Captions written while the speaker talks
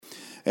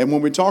And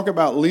when we talk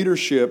about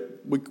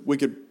leadership, we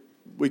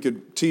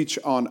could teach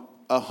on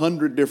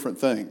 100 different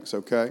things,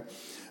 okay?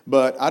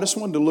 But I just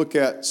wanted to look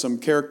at some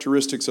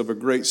characteristics of a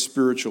great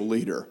spiritual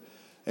leader.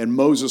 And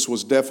Moses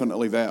was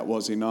definitely that,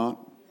 was he not?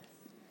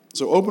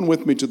 So open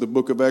with me to the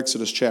book of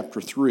Exodus chapter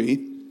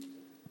 3.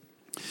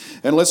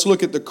 And let's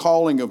look at the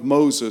calling of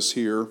Moses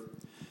here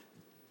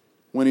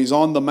when he's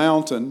on the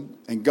mountain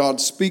and God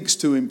speaks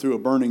to him through a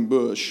burning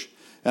bush.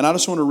 And I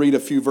just want to read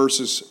a few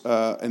verses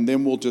and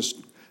then we'll just,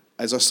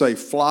 as I say,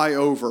 fly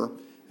over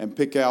and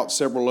pick out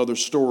several other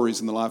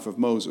stories in the life of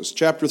Moses.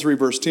 Chapter 3,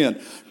 verse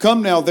 10.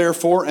 Come now,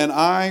 therefore, and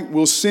I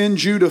will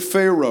send you to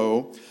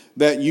Pharaoh,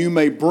 that you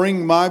may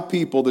bring my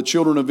people, the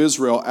children of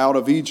Israel, out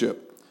of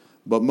Egypt.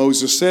 But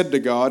Moses said to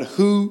God,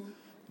 Who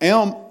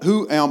am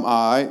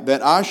I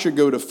that I should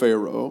go to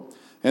Pharaoh,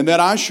 and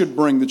that I should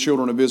bring the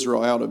children of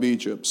Israel out of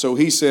Egypt? So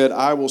he said,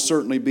 I will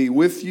certainly be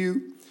with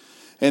you,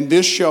 and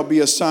this shall be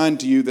a sign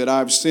to you that I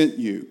have sent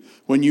you.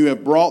 When you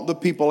have brought the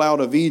people out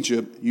of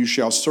Egypt, you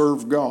shall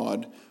serve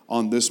God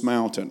on this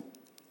mountain.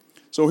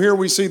 So here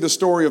we see the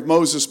story of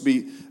Moses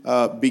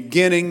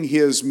beginning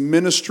his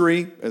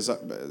ministry,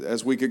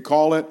 as we could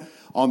call it,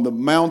 on the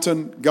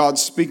mountain. God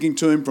speaking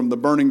to him from the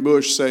burning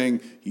bush,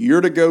 saying,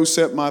 you're to go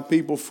set my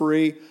people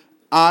free.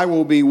 I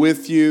will be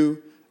with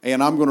you,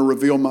 and I'm going to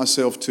reveal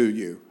myself to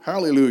you.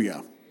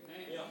 Hallelujah.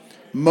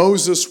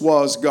 Moses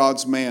was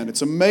God's man.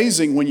 It's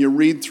amazing when you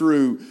read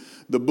through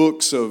the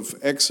books of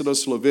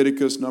Exodus,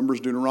 Leviticus, Numbers,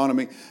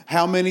 Deuteronomy,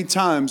 how many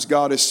times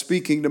God is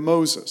speaking to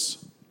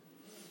Moses.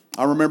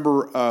 I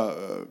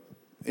remember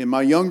in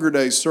my younger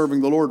days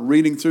serving the Lord,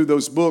 reading through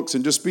those books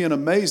and just being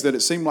amazed that it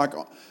seemed like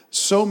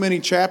so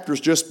many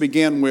chapters just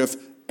began with,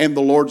 and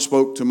the Lord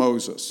spoke to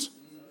Moses.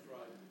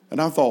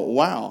 And I thought,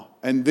 wow.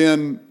 And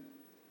then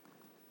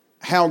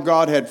how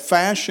God had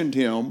fashioned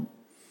him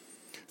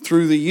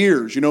through the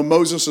years. You know,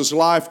 Moses'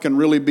 life can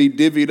really be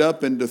divvied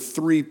up into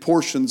 3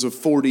 portions of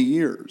 40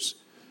 years.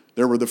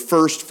 There were the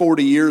first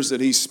 40 years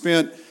that he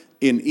spent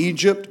in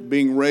Egypt,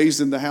 being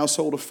raised in the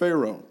household of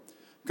Pharaoh.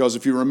 Because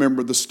if you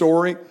remember the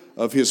story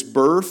of his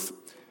birth,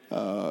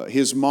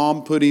 his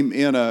mom put him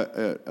in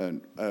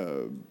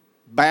a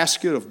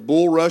basket of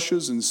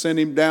bulrushes and sent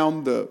him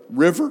down the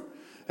river.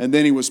 And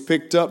then he was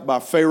picked up by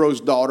Pharaoh's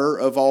daughter,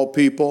 of all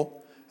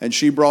people. And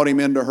she brought him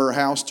into her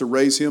house to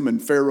raise him in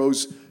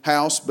Pharaoh's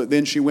house. But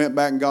then she went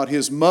back and got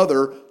his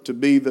mother to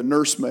be the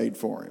nursemaid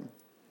for him.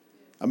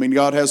 I mean,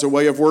 God has a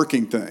way of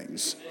working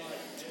things.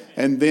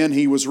 And then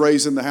he was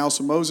raised in the house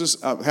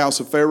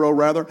of Pharaoh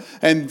rather.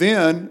 And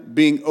then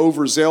being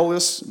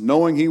overzealous,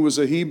 knowing he was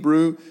a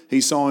Hebrew,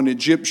 he saw an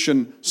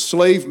Egyptian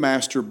slave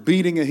master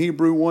beating a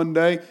Hebrew one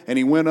day. And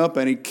he went up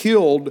and he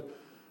killed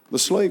the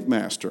slave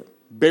master,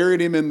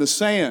 buried him in the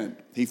sand.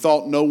 He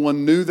thought no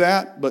one knew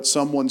that, but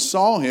someone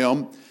saw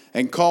him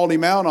and called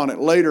him out on it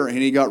later. And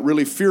he got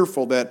really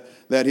fearful that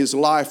his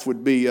life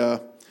would be,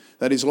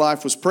 that his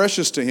life was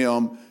precious to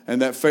him,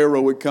 and that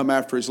Pharaoh would come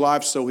after his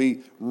life. So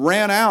he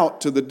ran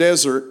out to the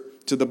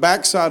desert, to the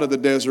backside of the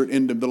desert,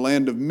 into the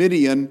land of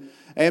Midian,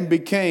 and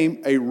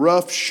became a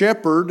rough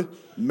shepherd,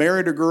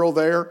 married a girl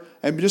there,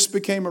 and just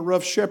became a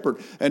rough shepherd.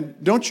 And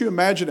don't you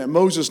imagine that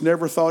Moses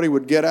never thought he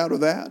would get out of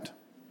that?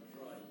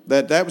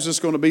 That was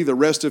just going to be the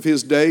rest of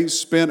his days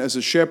spent as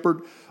a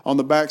shepherd on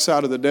the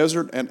backside of the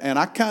desert. And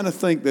I kind of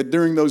think that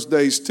during those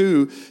days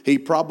too, he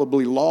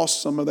probably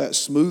lost some of that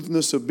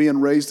smoothness of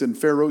being raised in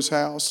Pharaoh's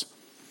house.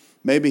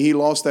 Maybe he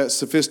lost that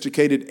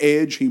sophisticated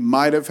edge he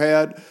might have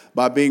had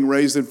by being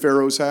raised in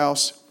Pharaoh's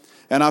house.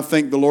 And I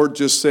think the Lord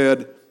just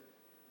said,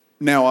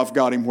 now I've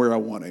got him where I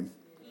want him.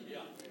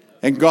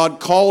 And God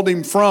called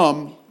him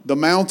from the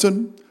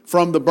mountain,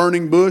 from the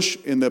burning bush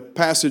in the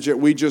passage that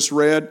we just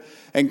read,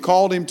 and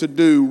called him to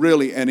do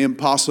really an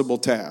impossible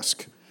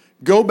task.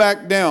 Go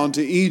back down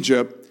to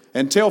Egypt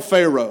and tell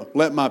Pharaoh,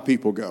 let my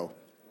people go.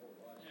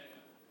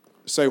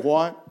 Say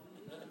what?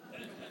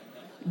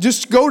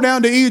 Just go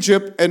down to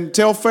Egypt and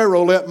tell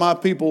Pharaoh, let my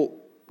people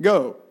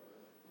go.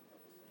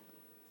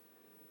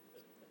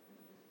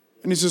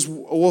 And he says,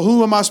 well,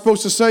 who am I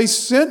supposed to say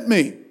sent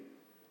me?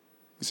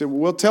 He said,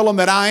 well, tell him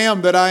that I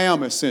am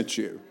has sent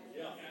you.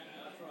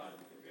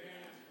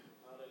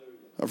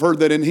 I've heard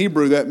that in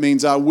Hebrew that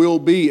means I will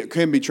be, it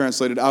can be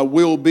translated, I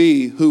will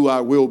be who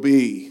I will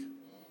be.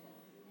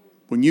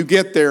 When you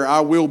get there,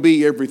 I will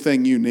be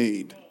everything you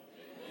need.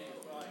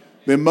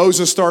 Then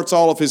Moses starts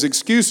all of his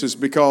excuses,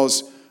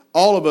 because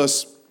all of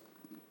us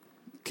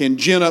can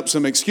gin up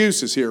some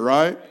excuses here,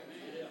 right?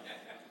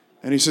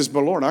 And he says,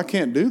 but Lord, I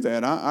can't do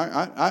that.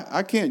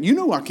 I can't, you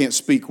know I can't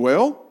speak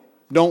well.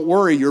 Don't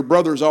worry, your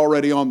brother's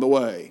already on the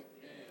way.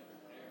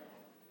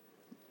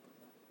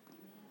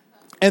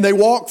 And they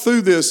walk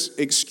through this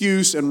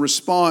excuse and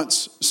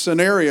response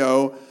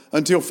scenario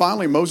until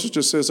finally Moses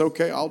just says,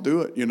 okay, I'll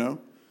do it, you know.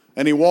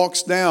 And he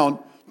walks down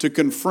to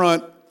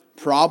confront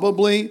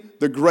probably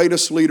the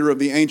greatest leader of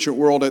the ancient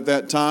world at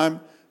that time,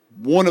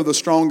 one of the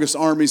strongest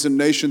armies and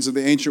nations of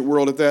the ancient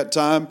world at that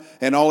time,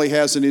 and all he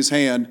has in his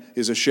hand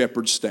is a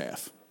shepherd's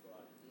staff.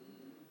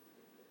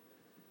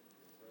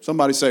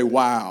 Somebody say,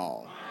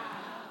 wow.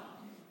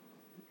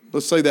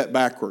 Let's say that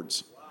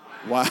backwards.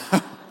 Wow.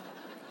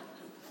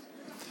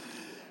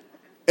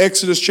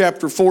 Exodus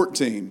chapter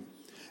 14.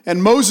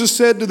 And Moses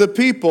said to the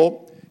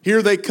people,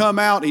 here they come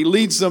out. He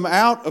leads them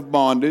out of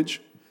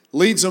bondage,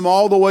 leads them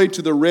all the way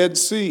to the Red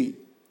Sea.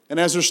 And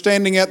as they're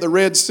standing at the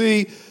Red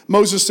Sea,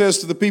 Moses says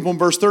to the people in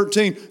verse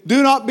 13,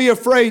 do not be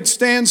afraid,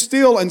 stand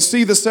still and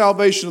see the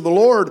salvation of the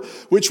Lord,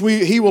 which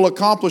he will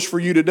accomplish for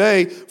you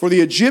today. For the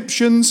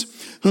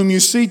Egyptians whom you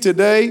see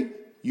today,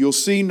 you'll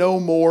see no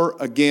more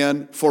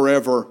again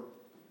forever.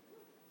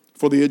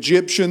 For the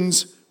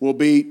Egyptians will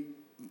be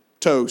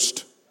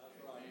toast.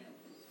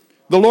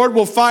 The Lord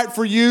will fight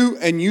for you,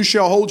 and you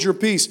shall hold your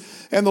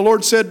peace. And the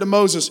Lord said to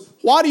Moses,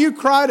 why do you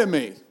cry to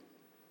me?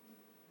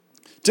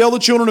 Tell the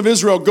children of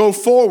Israel, go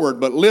forward,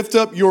 but lift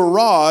up your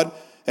rod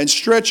and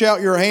stretch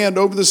out your hand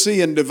over the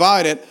sea and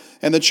divide it.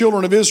 And the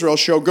children of Israel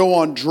shall go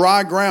on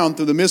dry ground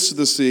through the midst of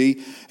the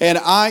sea. And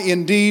I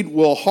indeed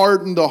will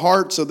harden the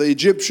hearts of the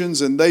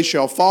Egyptians, and they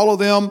shall follow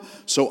them.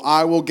 So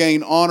I will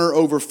gain honor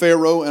over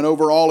Pharaoh and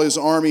over all his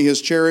army,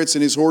 his chariots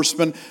and his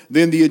horsemen.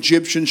 Then the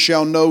Egyptians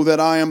shall know that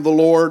I am the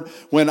Lord,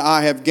 when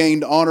I have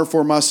gained honor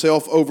for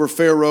myself over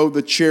Pharaoh,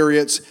 the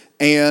chariots,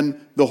 and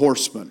the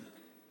horsemen.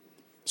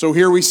 So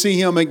here we see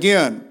him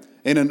again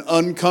in an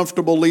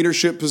uncomfortable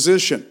leadership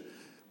position.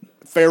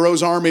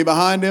 Pharaoh's army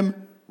behind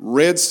him,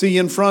 Red Sea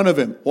in front of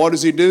him. What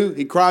does he do?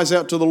 He cries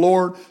out to the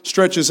Lord,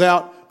 stretches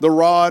out the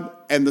rod,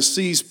 and the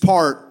seas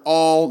part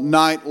all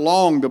night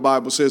long, the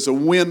Bible says. The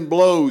wind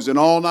blows, and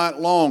all night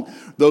long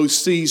those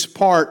seas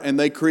part, and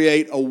they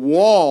create a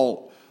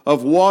wall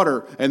of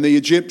water, and the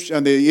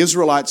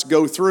Israelites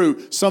go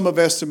through. Some have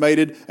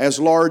estimated as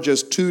large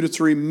as 2 to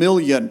 3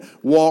 million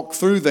walk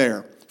through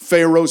there.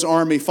 Pharaoh's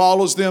army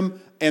follows them,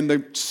 and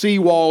the sea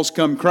walls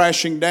come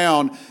crashing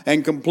down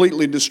and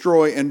completely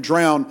destroy and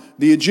drown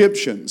the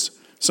Egyptians.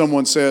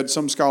 Some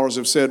scholars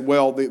have said,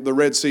 well, the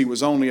Red Sea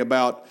was only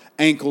about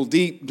ankle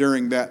deep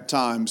during that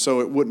time, so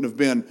it wouldn't have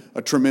been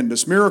a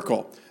tremendous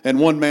miracle. And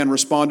one man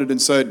responded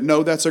and said,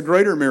 no, that's a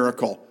greater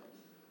miracle.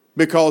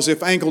 Because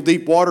if ankle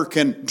deep water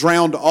can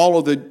drown all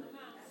of the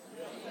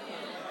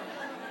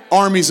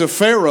armies of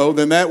Pharaoh,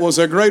 then that was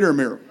a greater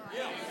miracle.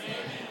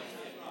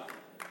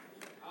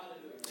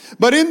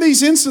 But in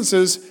these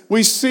instances,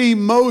 we see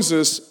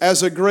Moses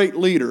as a great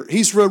leader.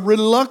 He's a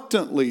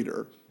reluctant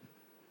leader.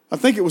 I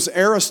think it was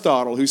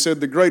Aristotle who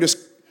said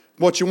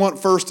what you want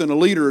first in a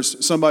leader is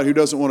somebody who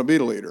doesn't want to be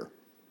a leader.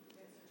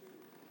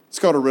 It's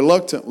called a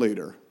reluctant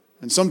leader.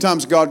 And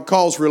sometimes God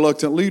calls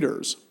reluctant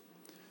leaders.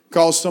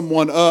 Calls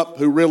someone up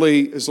who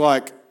really is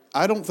like,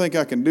 I don't think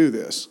I can do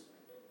this.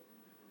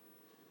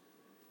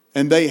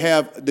 And they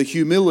have the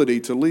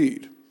humility to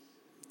lead.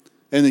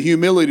 And the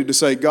humility to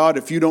say, God,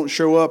 if you don't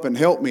show up and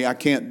help me, I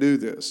can't do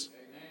this.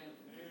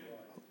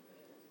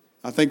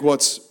 I think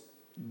what's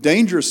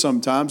dangerous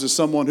sometimes is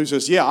someone who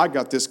says, yeah, I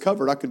got this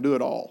covered. I can do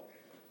it all.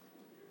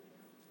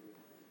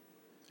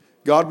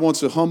 God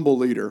wants a humble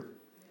leader.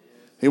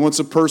 He wants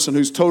a person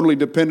who's totally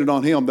dependent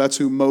on him. That's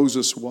who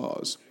Moses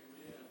was.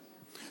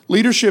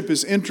 Leadership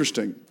is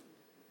interesting.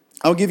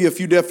 I'll give you a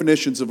few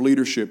definitions of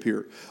leadership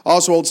here.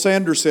 Oswald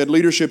Sanders said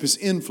leadership is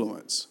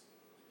influence.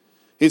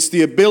 It's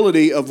the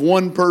ability of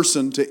one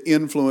person to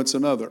influence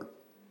another.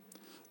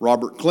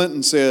 Robert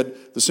Clinton said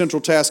the central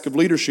task of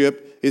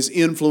leadership is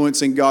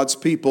influencing God's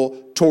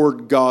people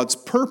toward God's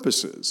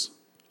purposes.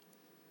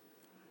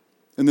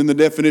 And then the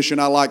definition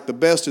I like the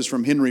best is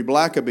from Henry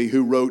Blackaby,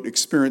 who wrote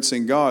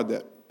Experiencing God,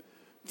 that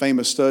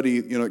famous study,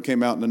 it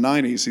came out in the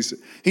 90s.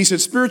 He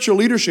said spiritual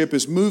leadership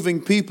is moving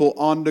people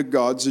onto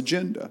God's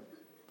agenda.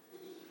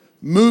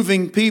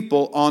 Moving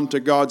people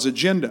onto God's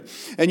agenda.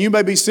 And you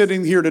may be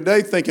sitting here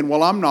today thinking,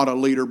 well, I'm not a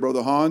leader,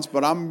 Brother Hans,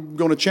 but I'm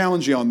going to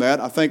challenge you on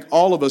that. I think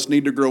all of us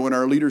need to grow in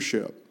our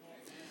leadership.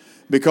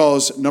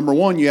 Because, number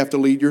one, you have to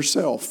lead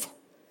yourself.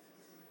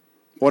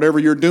 Whatever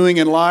you're doing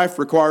in life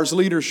requires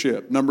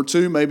leadership. Number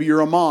two, maybe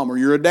you're a mom or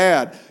you're a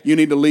dad. You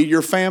need to lead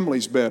your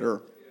families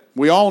better.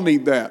 We all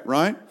need that,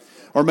 right?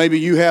 Or maybe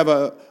you have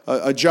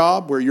a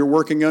job where you're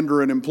working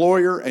under an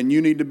employer and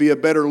you need to be a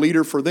better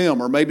leader for them.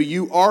 Or maybe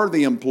you are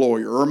the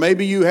employer. Or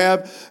maybe you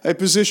have a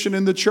position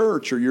in the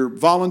church, or you're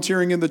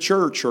volunteering in the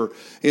church or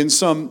in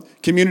some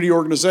community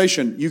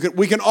organization.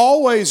 We can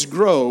always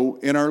grow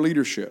in our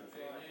leadership.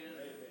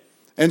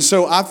 And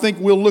so I think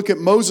we'll look at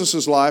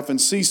Moses' life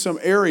and see some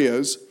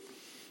areas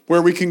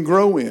where we can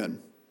grow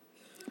in.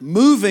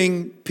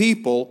 Moving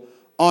people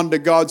onto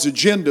God's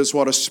agenda is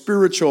what a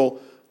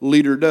spiritual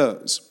leader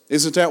does.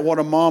 Isn't that what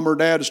a mom or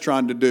dad is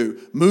trying to do?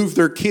 Move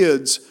their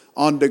kids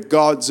onto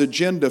God's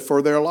agenda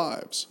for their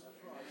lives.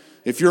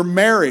 If you're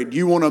married,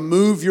 you want to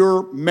move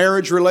your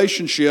marriage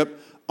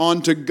relationship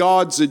onto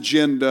God's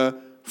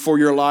agenda for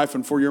your life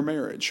and for your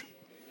marriage.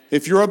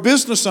 If you're a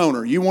business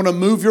owner, you want to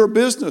move your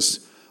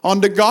business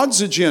onto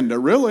God's agenda,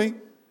 really.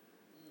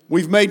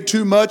 We've made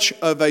too much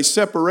of a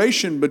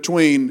separation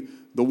between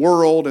the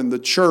world and the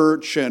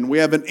church, and we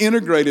haven't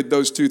integrated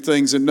those two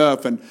things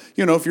enough. And,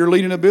 if you're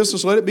leading a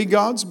business, let it be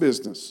God's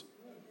business.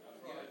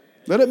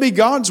 Let it be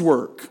God's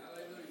work.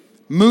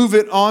 Move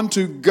it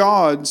onto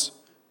God's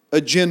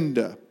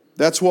agenda.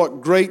 That's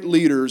what great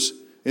leaders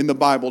in the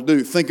Bible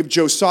do. Think of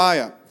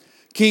Josiah.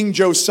 King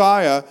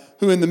Josiah,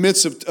 who in the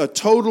midst of a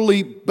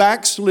totally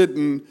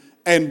backslidden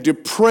and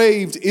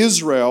depraved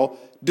Israel,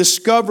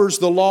 discovers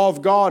the law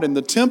of God in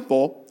the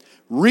temple,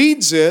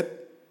 reads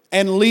it,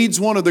 and leads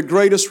one of the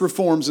greatest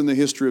reforms in the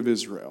history of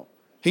Israel.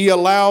 He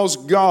allows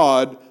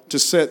God to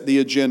set the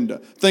agenda.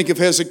 Think of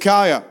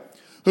Hezekiah,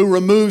 who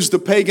removes the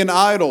pagan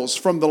idols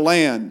from the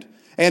land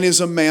and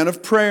is a man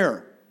of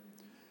prayer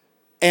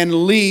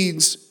and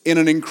leads in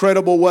an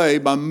incredible way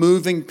by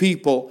moving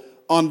people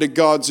onto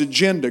God's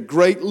agenda.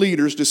 Great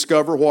leaders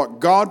discover what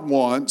God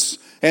wants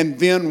and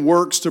then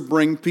works to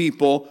bring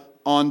people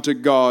onto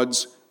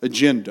God's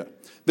agenda.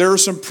 There are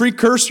some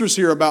precursors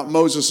here about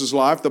Moses'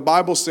 life. The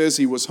Bible says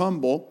he was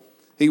humble.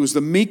 He was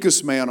the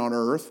meekest man on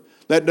earth.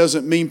 That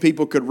doesn't mean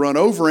people could run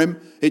over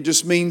him. It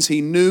just means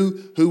he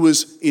knew who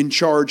was in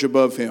charge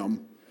above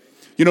him.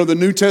 You know, the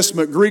New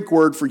Testament Greek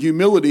word for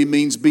humility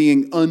means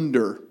being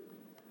under.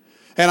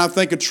 And I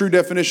think a true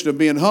definition of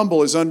being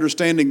humble is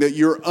understanding that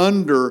you're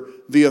under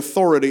the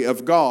authority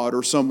of God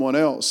or someone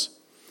else.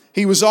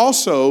 He was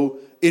also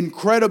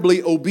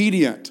incredibly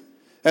obedient,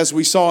 as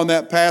we saw in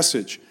that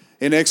passage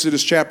in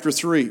Exodus chapter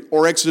 3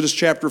 or Exodus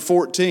chapter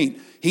 14.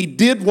 He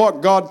did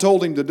what God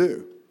told him to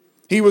do.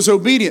 He was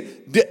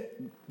obedient.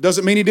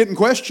 Doesn't mean he didn't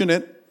question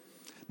it.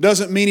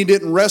 Doesn't mean he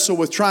didn't wrestle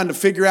with trying to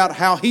figure out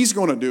how he's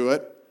going to do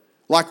it,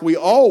 like we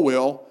all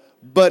will.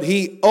 But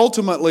he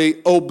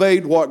ultimately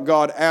obeyed what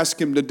God asked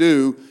him to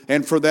do,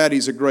 and for that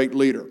he's a great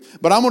leader.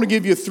 But I'm going to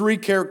give you 3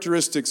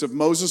 characteristics of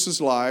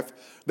Moses' life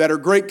that are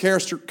great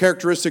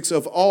characteristics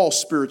of all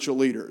spiritual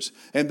leaders.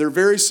 And they're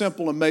very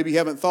simple, and maybe you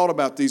haven't thought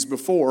about these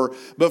before.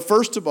 But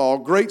first of all,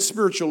 great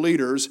spiritual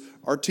leaders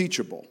are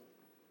teachable.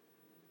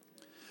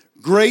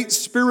 Great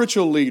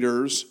spiritual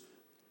leaders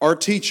are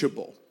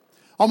teachable.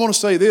 I'm going to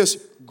say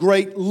this,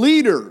 great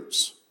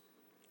leaders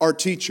are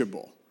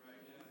teachable.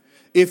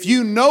 If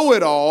you know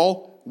it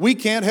all, we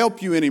can't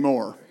help you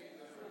anymore.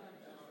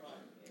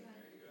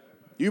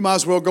 You might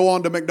as well go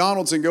on to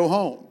McDonald's and go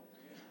home.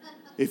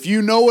 If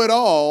you know it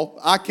all,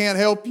 I can't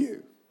help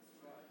you.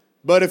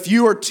 But if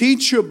you are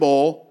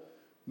teachable,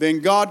 then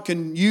God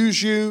can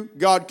use you,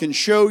 God can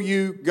show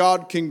you,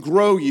 God can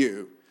grow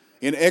you.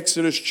 In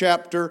Exodus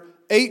chapter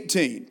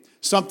 18,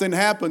 something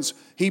happens.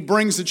 He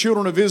brings the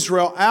children of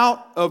Israel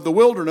out of the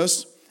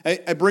wilderness,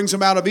 brings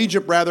them out of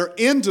Egypt rather,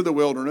 into the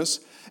wilderness.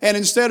 And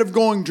instead of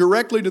going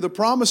directly to the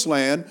promised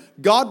land,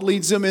 God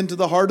leads them into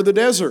the heart of the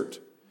desert.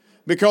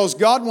 Because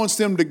God wants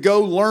them to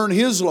go learn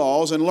His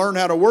laws and learn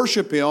how to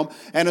worship Him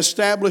and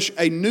establish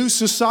a new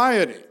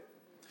society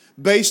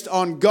based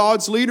on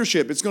God's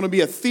leadership. It's going to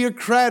be a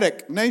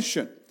theocratic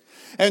nation.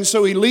 And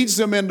so He leads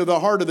them into the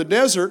heart of the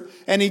desert,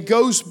 and He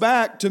goes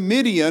back to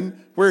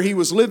Midian where he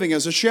was living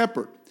as a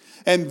shepherd.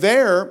 And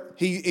there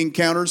he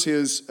encounters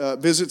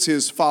visits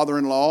his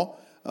father-in-law,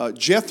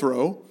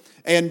 Jethro.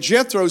 And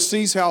Jethro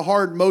sees how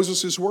hard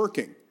Moses is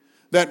working.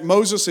 That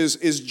Moses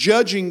is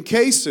judging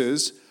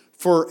cases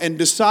and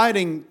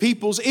deciding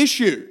people's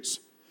issues.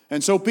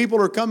 And so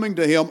people are coming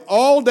to him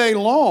all day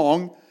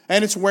long,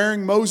 and it's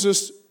wearing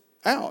Moses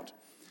out.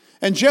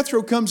 And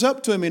Jethro comes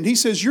up to him and he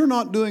says, "You're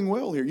not doing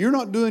well here. You're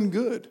not doing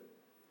good.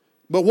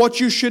 But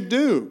what you should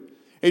do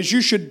is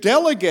you should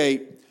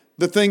delegate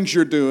the things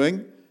you're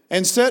doing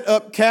and set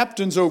up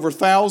captains over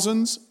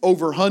thousands,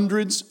 over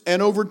hundreds,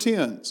 and over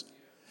tens.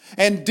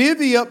 And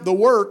divvy up the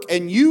work,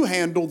 and you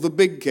handle the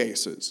big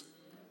cases."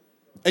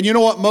 And you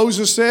know what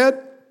Moses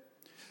said?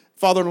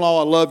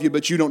 "Father-in-law, I love you,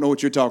 but you don't know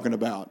what you're talking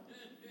about.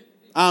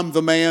 I'm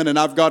the man, and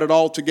I've got it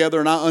all together,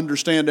 and I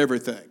understand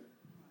everything."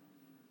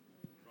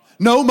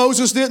 No,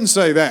 Moses didn't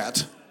say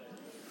that.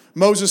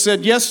 Moses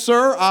said, "Yes,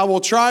 sir, I will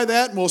try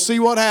that, and we'll see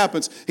what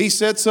happens." He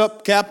sets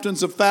up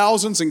captains of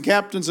thousands, and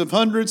captains of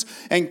hundreds,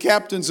 and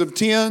captains of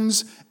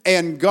tens.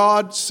 And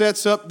God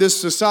sets up this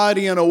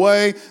society in a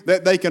way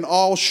that they can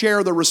all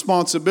share the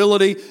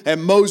responsibility,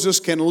 and Moses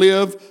can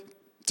live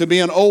to be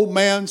an old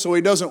man so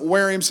he doesn't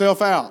wear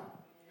himself out.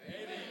 Amen.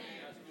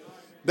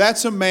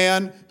 That's a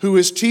man who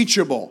is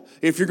teachable.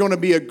 If you're going to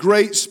be a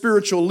great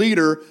spiritual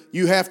leader,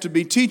 you have to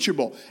be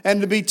teachable.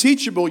 And to be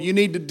teachable, you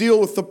need to deal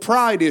with the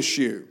pride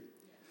issue.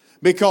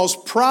 Because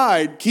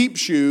pride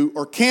keeps you,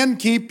 or can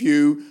keep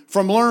you,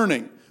 from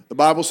learning. The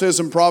Bible says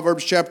in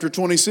Proverbs chapter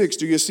 26,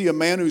 "Do you see a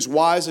man who's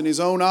wise in his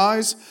own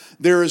eyes?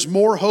 There is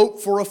more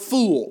hope for a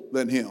fool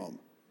than him."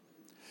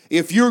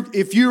 If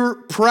you're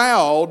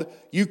proud,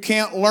 you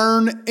can't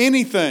learn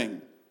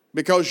anything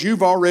because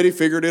you've already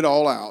figured it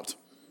all out.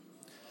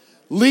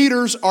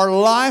 Leaders are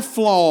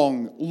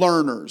lifelong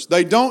learners.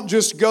 They don't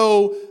just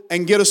go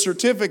and get a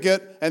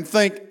certificate and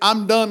think,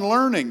 "I'm done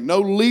learning."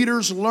 No,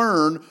 leaders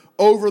learn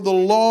over the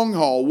long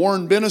haul.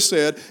 Warren Bennis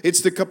said, it's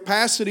the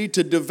capacity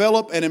to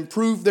develop and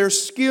improve their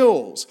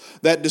skills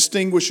that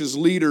distinguishes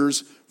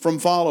leaders from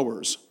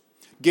followers.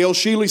 Gail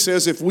Sheely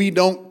says, if we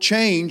don't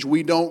change,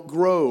 we don't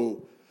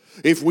grow.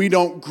 If we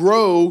don't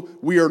grow,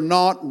 we are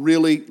not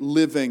really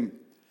living.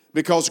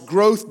 Because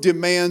growth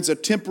demands a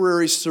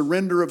temporary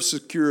surrender of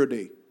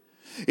security.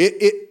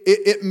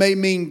 It may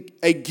mean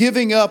a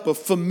giving up of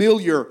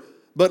familiar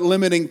but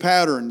limiting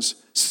patterns,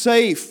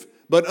 safe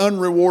but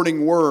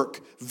unrewarding work,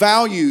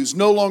 values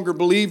no longer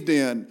believed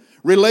in,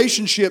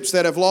 relationships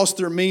that have lost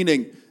their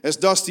meaning. As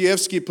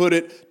Dostoevsky put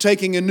it,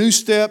 taking a new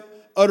step,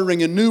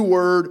 uttering a new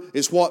word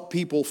is what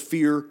people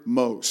fear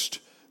most.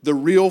 The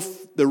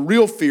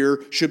real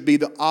fear should be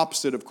the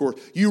opposite, of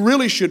course. You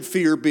really should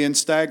fear being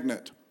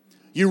stagnant.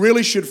 You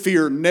really should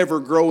fear never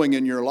growing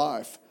in your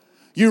life.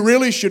 You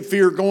really should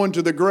fear going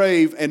to the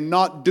grave and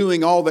not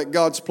doing all that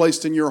God's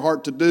placed in your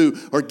heart to do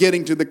or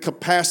getting to the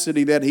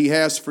capacity that He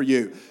has for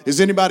you.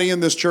 Is anybody in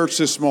this church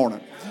this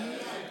morning?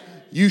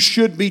 You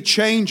should be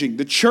changing.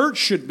 The church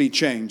should be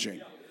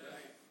changing.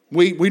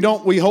 We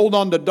hold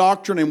on to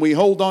doctrine and we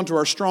hold on to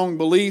our strong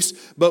beliefs,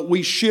 but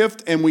we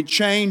shift and we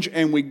change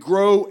and we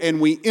grow and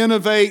we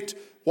innovate.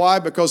 Why?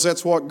 Because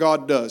that's what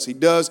God does.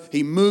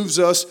 He moves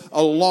us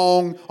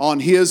along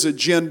on His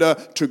agenda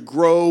to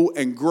grow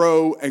and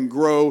grow and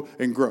grow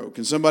and grow.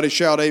 Can somebody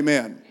shout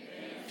amen?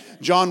 Amen.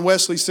 John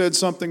Wesley said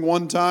something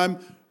one time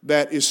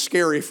that is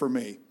scary for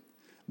me.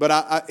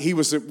 But he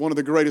was one of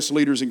the greatest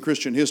leaders in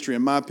Christian history,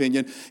 in my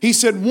opinion. He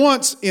said,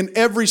 once in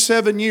every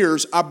 7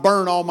 years, I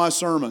burn all my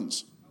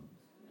sermons.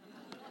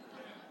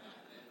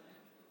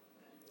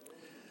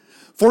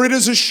 For it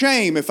is a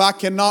shame if I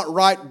cannot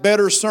write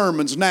better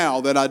sermons now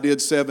than I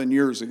did 7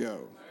 years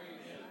ago.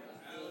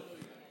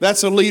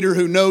 That's a leader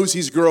who knows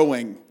he's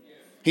growing.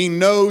 He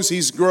knows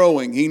he's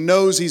growing. He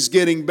knows he's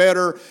getting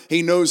better.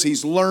 He knows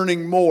he's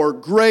learning more.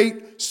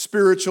 Great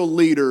spiritual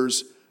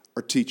leaders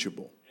are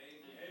teachable.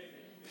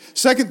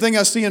 Second thing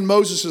I see in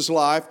Moses'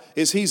 life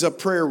is he's a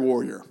prayer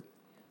warrior.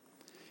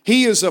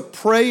 He is a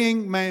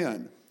praying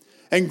man.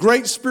 And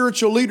great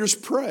spiritual leaders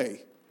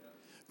pray.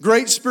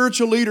 Great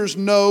spiritual leaders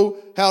know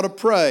how to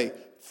pray.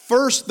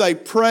 First, they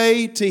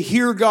pray to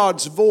hear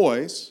God's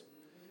voice.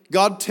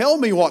 God, tell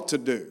me what to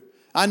do.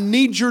 I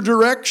need your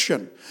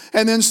direction.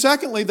 And then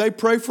secondly, they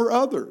pray for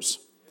others.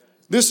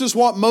 This is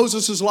what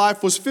Moses'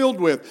 life was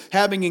filled with.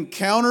 Having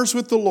encounters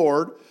with the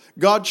Lord.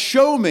 God,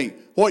 show me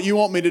what you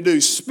want me to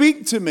do.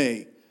 Speak to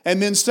me.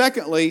 And then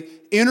secondly,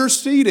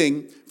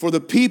 interceding for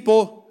the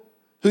people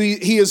who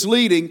he is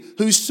leading,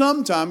 who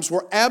sometimes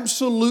were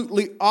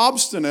absolutely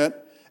obstinate,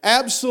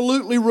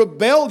 absolutely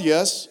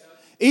rebellious.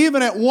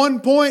 Even at one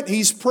point,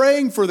 he's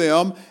praying for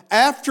them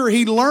after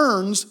he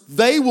learns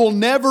they will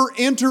never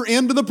enter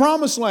into the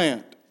promised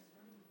land.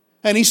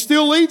 And he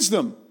still leads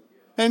them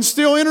and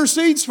still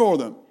intercedes for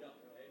them.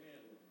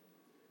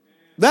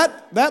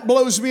 That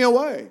blows me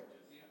away.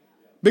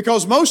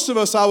 Because most of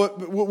us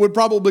would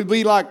probably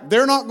be like,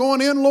 they're not going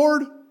in,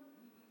 Lord?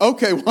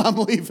 Okay, well, I'm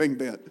leaving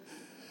then.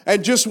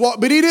 And just walk.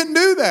 But he didn't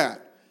do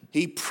that.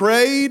 He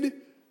prayed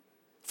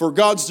for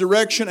God's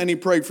direction, and he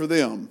prayed for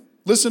them.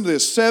 Listen to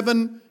this.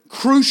 7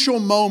 crucial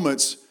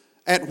moments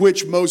at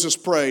which Moses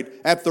prayed.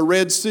 At the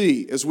Red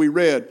Sea, as we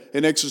read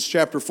in Exodus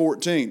chapter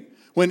 14.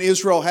 When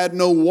Israel had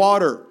no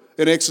water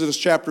in Exodus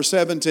chapter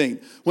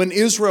 17. When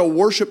Israel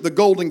worshiped the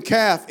golden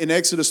calf in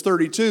Exodus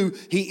 32,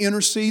 he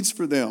intercedes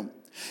for them.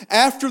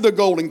 After the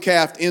golden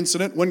calf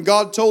incident, when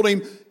God told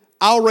him,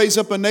 I'll raise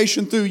up a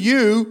nation through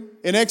you,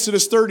 in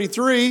Exodus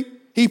 33,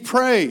 he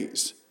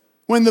prays.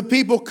 When the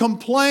people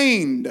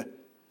complained,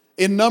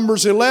 in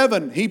Numbers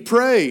 11, he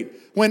prayed.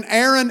 When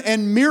Aaron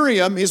and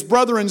Miriam, his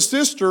brother and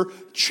sister,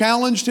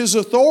 challenged his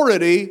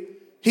authority,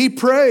 he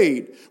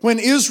prayed. When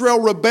Israel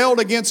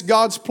rebelled against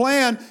God's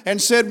plan and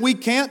said, we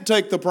can't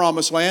take the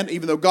promised land,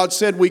 even though God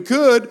said we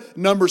could,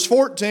 Numbers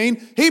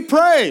 14, he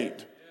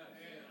prayed.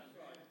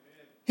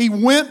 He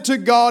went to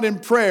God in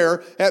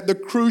prayer at the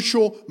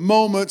crucial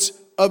moments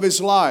of his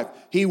life.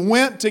 He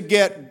went to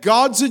get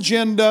God's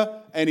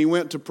agenda, and he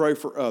went to pray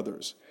for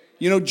others.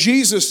 You know,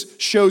 Jesus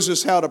shows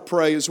us how to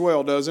pray as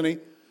well, doesn't he?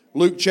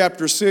 Luke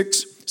chapter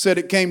 6 said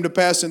it came to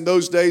pass in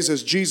those days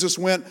as Jesus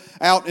went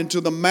out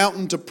into the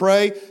mountain to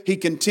pray, he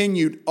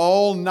continued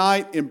all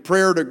night in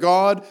prayer to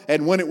God,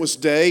 and when it was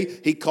day,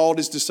 he called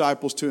his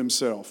disciples to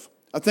himself.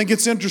 I think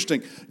it's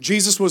interesting.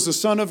 Jesus was the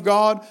Son of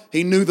God.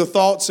 He knew the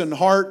thoughts and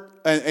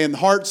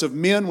hearts of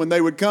men when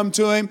they would come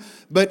to him.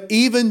 But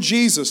even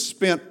Jesus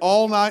spent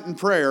all night in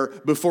prayer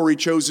before he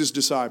chose his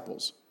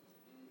disciples.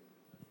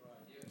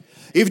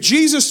 If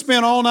Jesus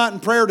spent all night in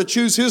prayer to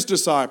choose his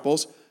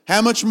disciples,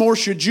 how much more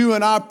should you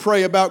and I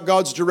pray about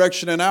God's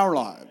direction in our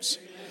lives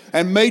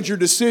and major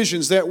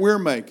decisions that we're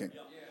making?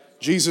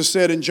 Jesus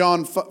said in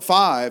John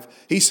 5,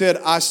 he said,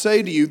 I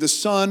say to you, the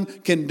Son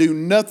can do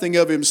nothing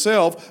of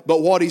himself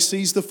but what he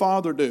sees the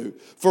Father do.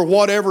 For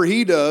whatever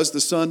he does, the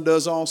Son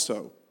does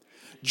also.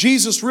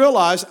 Jesus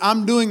realized,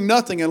 I'm doing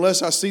nothing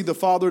unless I see the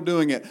Father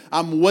doing it.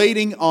 I'm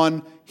waiting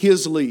on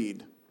his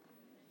lead.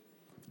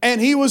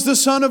 And he was the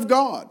Son of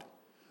God.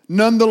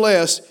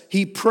 Nonetheless,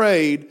 he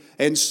prayed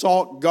and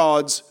sought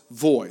God's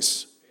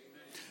voice.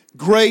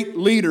 Great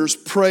leaders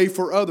pray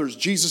for others.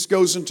 Jesus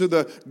goes into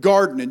the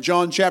garden in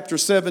John chapter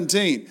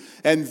 17,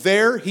 and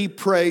there he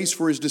prays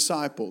for his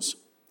disciples.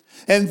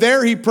 And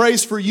there he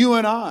prays for you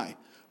and I,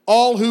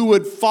 all who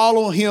would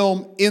follow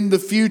him in the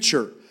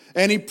future.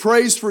 And he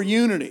prays for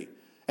unity,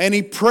 and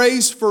he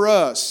prays for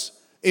us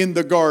in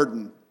the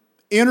garden.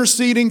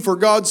 interceding for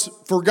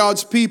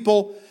God's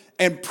people,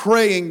 and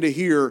praying to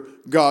hear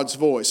God's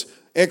voice.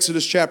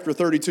 Exodus chapter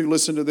 32,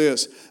 listen to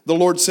this. The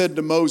Lord said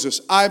to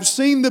Moses, I've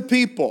seen the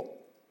people,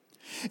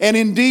 and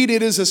indeed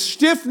it is a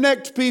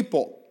stiff-necked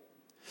people.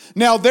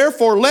 Now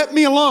therefore let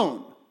me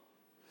alone.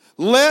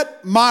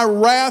 Let my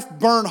wrath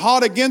burn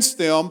hot against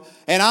them,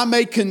 and I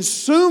may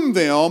consume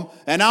them,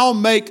 and I'll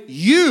make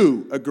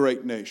you a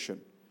great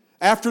nation.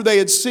 After they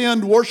had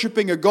sinned,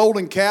 worshiping a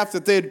golden calf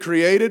that they had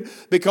created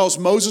because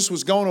Moses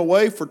was gone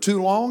away for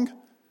too long,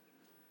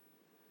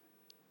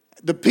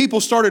 the people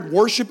started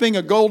worshiping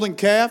a golden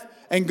calf,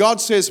 and God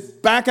says,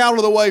 back out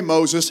of the way,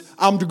 Moses.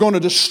 I'm going to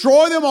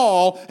destroy them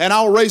all, and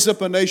I'll raise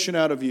up a nation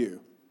out of you.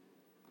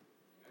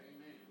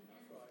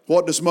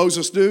 What does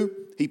Moses do?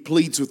 He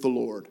pleads with the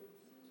Lord.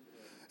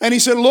 And he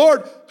said,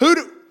 Lord,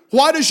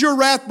 why does your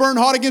wrath burn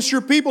hot against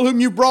your people whom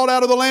you brought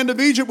out of the land of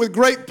Egypt with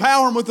great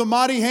power and with a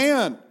mighty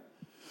hand?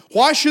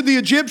 Why should the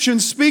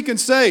Egyptians speak and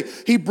say,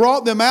 He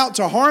brought them out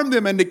to harm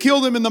them and to kill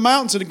them in the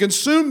mountains and to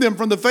consume them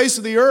from the face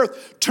of the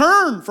earth?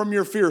 Turn from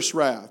your fierce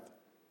wrath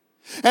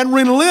and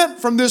relent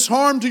from this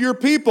harm to your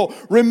people.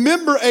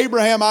 Remember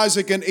Abraham,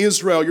 Isaac, and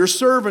Israel, your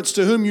servants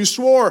to whom you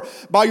swore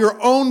by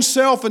your own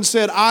self and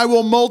said, I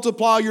will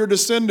multiply your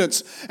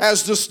descendants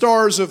as the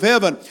stars of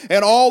heaven,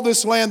 and all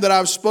this land that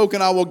I've spoken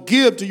I will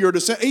give to your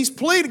descendants. He's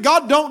pleading,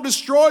 God, don't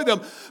destroy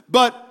them,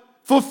 but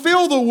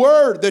fulfill the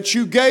word that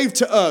you gave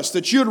to us,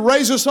 that you'd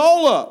raise us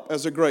all up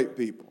as a great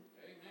people.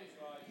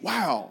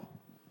 Wow.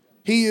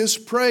 He is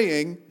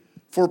praying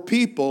for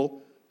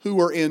people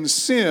who are in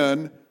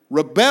sin,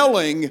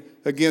 rebelling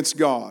against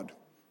God.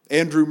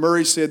 Andrew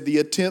Murray said, the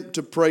attempt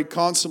to pray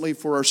constantly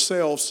for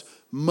ourselves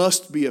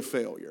must be a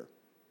failure.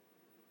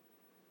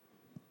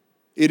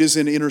 It is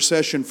in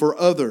intercession for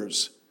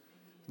others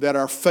that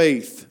our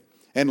faith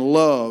and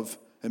love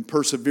and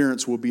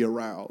perseverance will be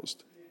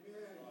aroused.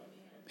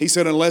 He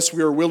said, unless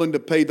we are willing to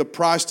pay the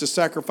price to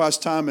sacrifice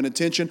time and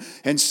attention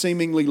and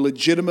seemingly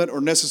legitimate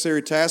or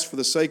necessary tasks for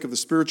the sake of the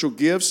spiritual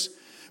gifts,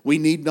 we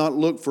need not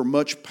look for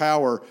much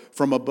power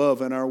from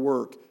above in our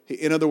work.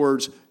 In other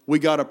words, we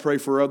got to pray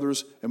for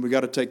others, and we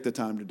got to take the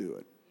time to do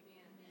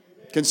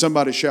it. Can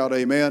somebody shout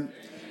amen?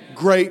 Amen.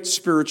 Great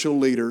spiritual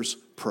leaders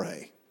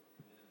pray.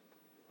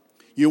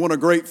 You want a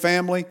great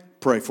family?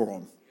 Pray for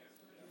them.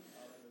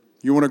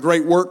 You want a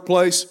great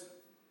workplace?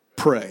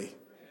 Pray.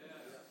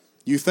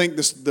 You think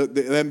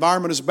the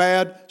environment is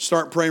bad?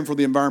 Start praying for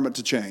the environment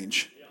to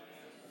change.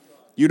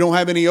 You don't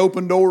have any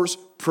open doors?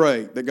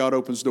 Pray that God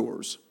opens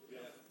doors.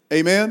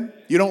 Amen?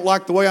 You don't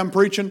like the way I'm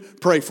preaching?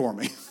 Pray for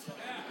me.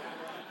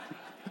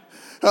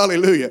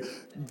 Hallelujah.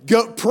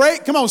 Go pray.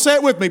 Come on, say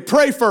it with me.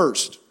 Pray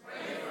first. Pray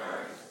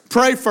first.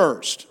 Pray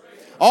first.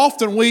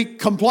 Often we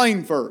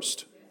complain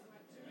first.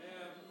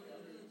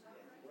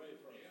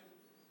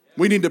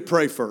 We need to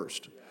pray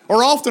first.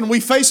 Or often we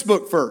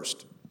Facebook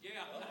first.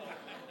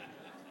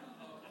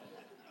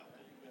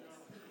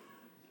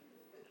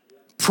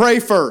 Pray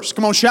first.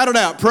 Come on, shout it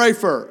out. Pray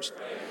first.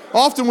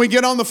 Often we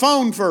get on the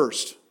phone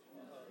first.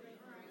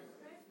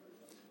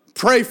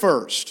 Pray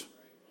first.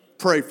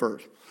 Pray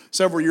first.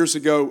 Several years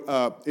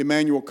ago,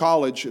 Emmanuel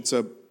College, it's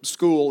a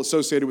school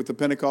associated with the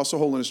Pentecostal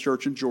Holiness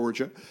Church in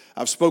Georgia.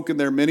 I've spoken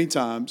there many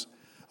times.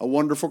 A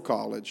wonderful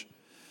college.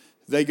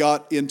 They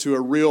got into a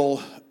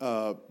real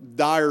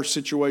dire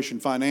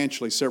situation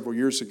financially several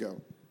years ago.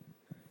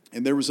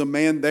 And there was a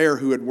man there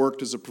who had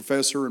worked as a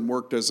professor and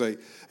worked as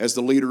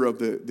the leader of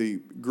the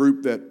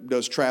group that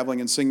does traveling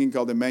and singing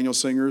called the Emmanuel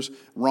Singers.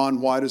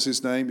 Ron White is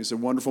his name. He's a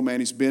wonderful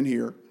man. He's been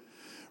here.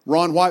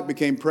 Ron White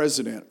became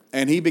president,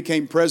 and he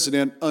became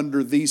president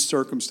under these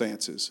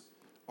circumstances.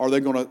 Are they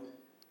going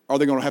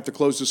to have to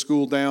close the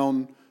school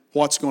down?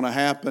 What's going to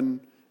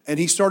happen? And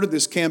he started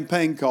this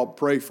campaign called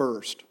Pray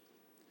First.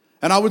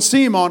 And I would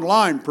see him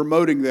online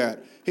promoting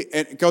that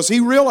because he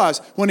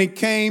realized when he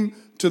came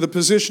to the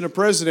position of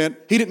president,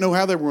 he didn't know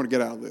how they were going to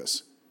get out of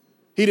this.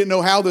 He didn't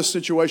know how this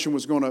situation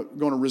was going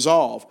to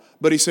resolve.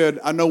 But he said,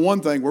 I know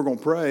one thing, we're going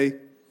to pray.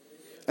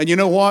 And you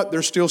know what?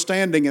 They're still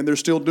standing and they're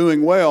still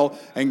doing well.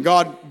 And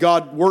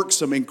God works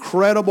some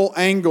incredible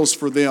angles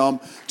for them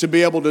to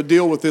be able to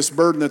deal with this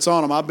burden that's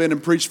on them. I've been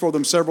and preached for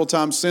them several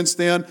times since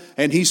then,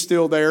 and he's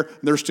still there. And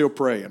they're still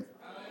praying.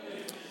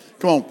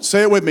 Come on,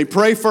 say it with me.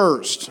 Pray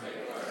first.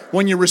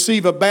 When you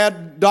receive a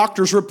bad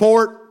doctor's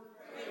report,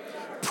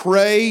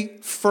 pray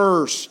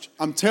first.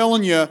 I'm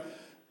telling you,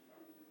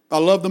 I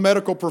love the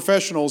medical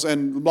professionals,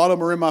 and a lot of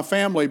them are in my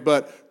family,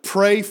 but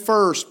pray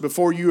first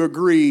before you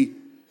agree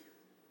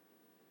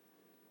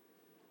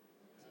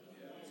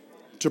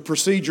to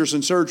procedures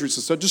and surgeries.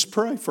 So just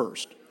pray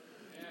first.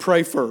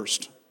 Pray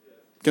first.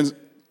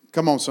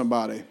 Come on,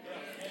 somebody.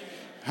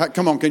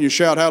 Come on, can you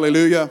shout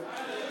hallelujah?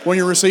 When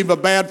you receive a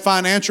bad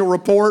financial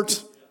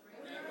report,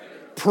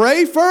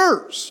 pray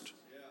first.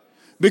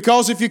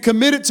 Because if you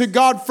commit it to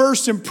God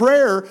first in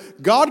prayer,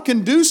 God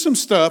can do some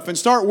stuff and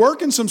start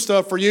working some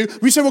stuff for you.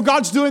 We say, well,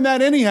 God's doing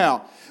that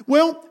anyhow.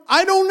 Well,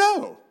 I don't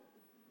know.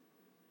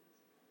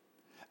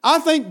 I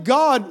think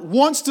God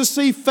wants to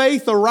see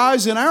faith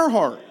arise in our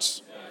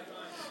hearts.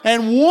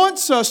 and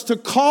wants us to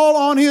call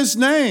on His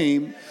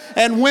name.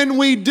 And when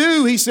we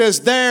do, He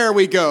says, there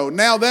we go.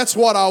 Now that's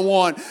what I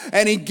want.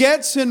 And He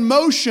gets in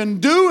motion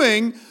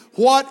doing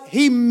what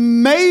He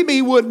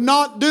maybe would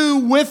not do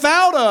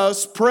without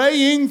us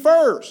praying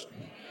first.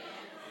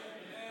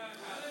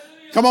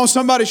 Come on,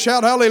 somebody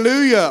shout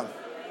hallelujah.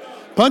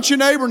 Punch your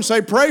neighbor and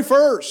say, pray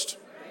first.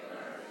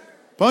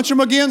 Punch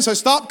him again, say,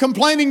 stop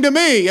complaining to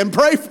me and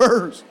pray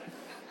first.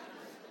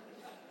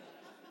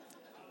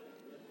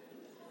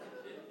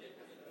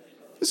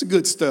 This is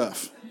good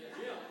stuff.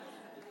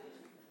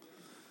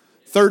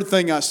 Third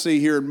thing I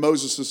see here in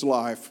Moses'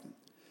 life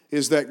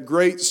is that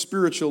great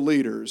spiritual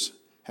leaders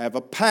have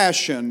a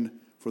passion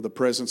for the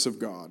presence of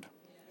God.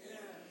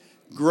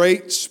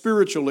 Great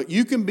spiritual,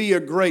 you can be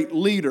a great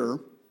leader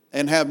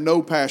and have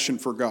no passion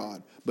for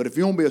God. But if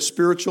you want to be a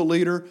spiritual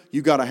leader,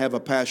 you got to have a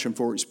passion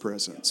for His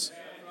presence.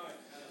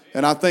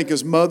 And I think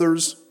as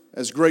mothers,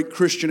 as great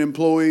Christian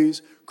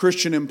employees,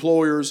 Christian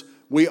employers,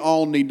 we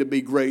all need to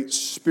be great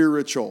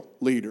spiritual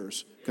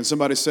leaders. Can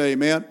somebody say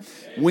amen?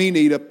 We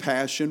need a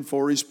passion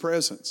for His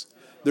presence.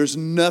 There's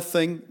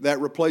nothing that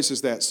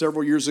replaces that.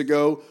 Several years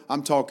ago,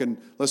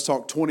 let's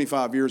talk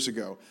 25 years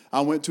ago,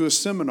 I went to a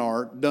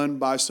seminar done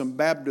by some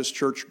Baptist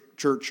church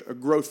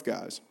growth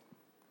guys.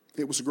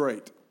 It was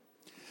great.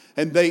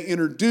 And they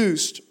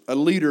introduced a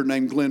leader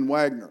named Glenn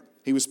Wagner.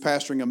 He was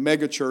pastoring a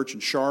mega church in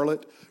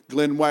Charlotte.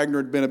 Glenn Wagner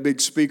had been a big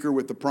speaker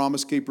with the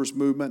Promise Keepers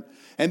movement.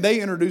 And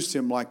they introduced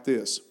him like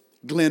this.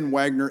 Glenn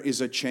Wagner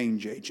is a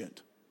change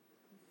agent.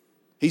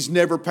 He's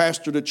never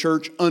pastored a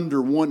church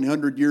under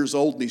 100 years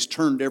old, and he's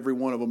turned every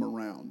one of them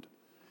around.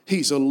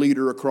 He's a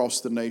leader across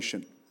the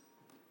nation.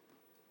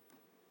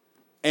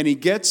 And he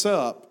gets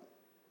up,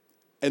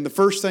 and the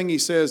first thing he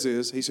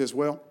says,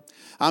 well,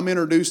 I'm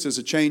introduced as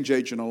a change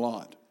agent a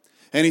lot.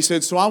 And he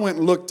said, so I went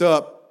and looked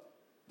up,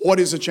 what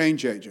is a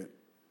change agent?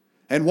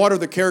 And what are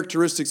the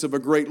characteristics of a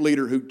great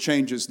leader who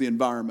changes the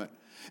environment?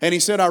 And he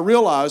said, I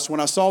realized when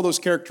I saw those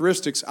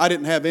characteristics, I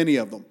didn't have any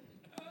of them.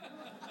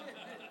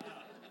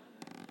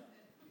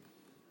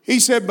 He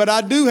said, but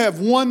I do have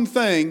one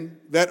thing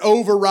that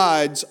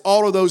overrides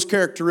all of those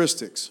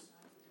characteristics.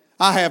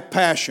 I have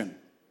passion.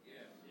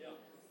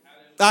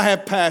 I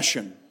have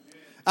passion.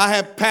 I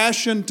have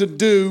passion to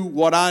do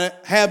what I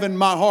have in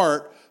my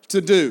heart to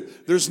do.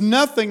 There's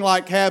nothing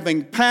like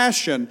having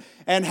passion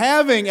and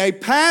having a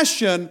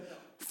passion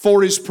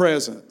for His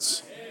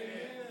presence.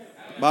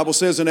 The Bible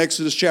says in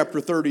Exodus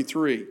chapter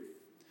 33,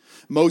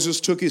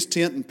 Moses took his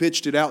tent and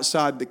pitched it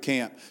outside the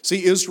camp.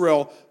 See,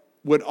 Israel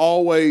would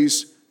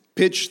always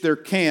pitch their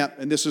camp,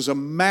 and this is a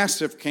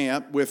massive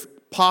camp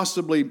with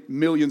possibly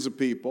millions of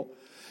people.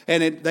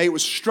 And it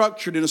was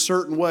structured in a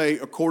certain way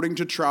according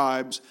to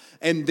tribes.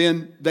 And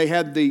then they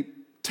had the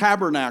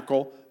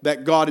tabernacle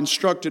that God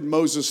instructed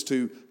Moses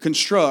to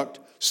construct,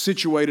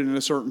 situated in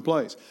a certain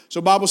place. So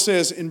the Bible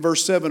says in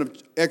verse 7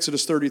 of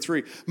Exodus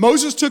 33,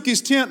 Moses took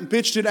his tent and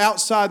pitched it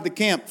outside the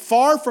camp,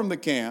 far from the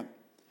camp,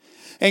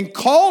 and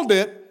called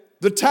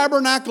it the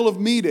tabernacle of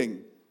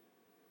meeting.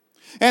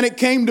 And it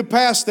came to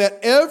pass that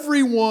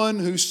everyone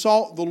who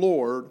sought the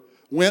Lord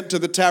went to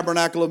the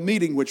tabernacle of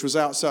meeting, which was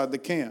outside the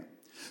camp.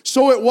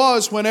 So it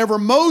was whenever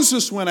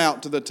Moses went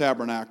out to the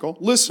tabernacle,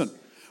 listen,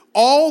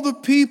 all the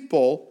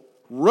people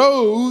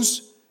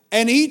rose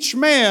and each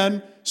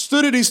man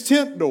stood at his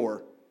tent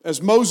door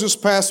as Moses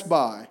passed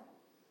by.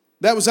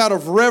 That was out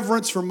of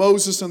reverence for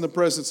Moses and the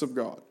presence of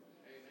God.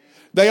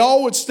 They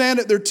all would stand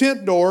at their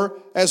tent door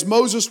as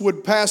Moses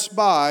would pass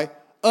by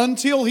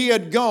until he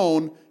had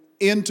gone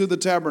into the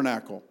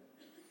tabernacle.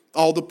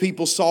 All the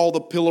people saw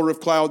the pillar of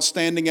cloud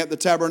standing at the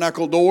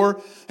tabernacle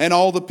door, and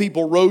all the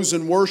people rose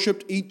and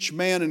worshiped, each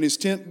man in his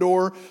tent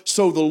door.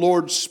 So the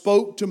Lord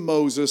spoke to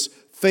Moses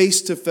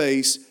face to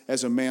face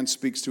as a man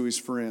speaks to his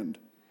friend.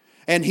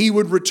 And he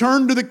would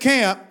return to the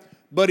camp,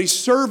 but his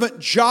servant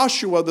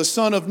Joshua, the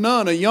son of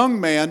Nun, a young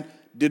man,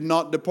 did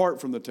not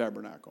depart from the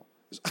tabernacle.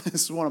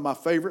 This is one of my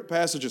favorite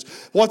passages.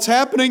 What's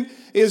happening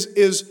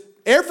is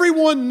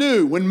everyone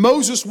knew when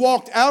Moses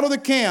walked out of the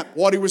camp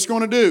what he was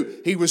going to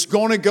do. He was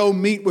going to go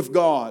meet with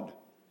God.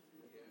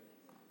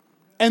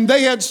 And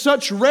they had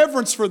such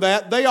reverence for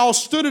that, they all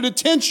stood at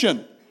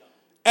attention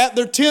at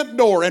their tent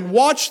door and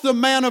watched the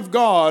man of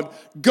God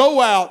go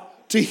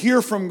out to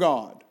hear from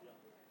God.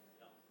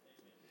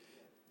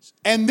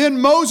 And then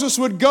Moses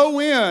would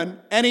go in,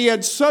 and he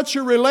had such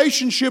a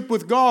relationship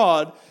with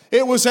God,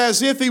 it was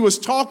as if he was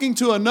talking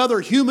to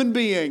another human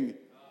being.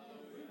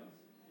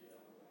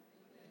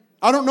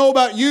 I don't know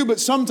about you,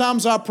 but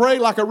sometimes I pray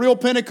like a real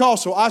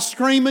Pentecostal. I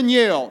scream and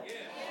yell.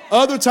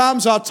 Other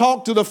times I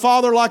talk to the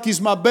Father like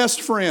He's my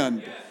best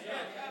friend.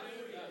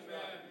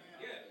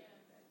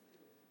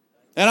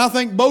 And I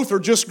think both are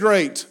just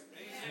great.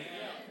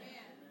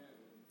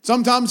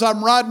 Sometimes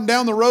I'm riding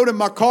down the road in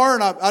my car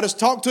and I just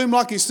talk to Him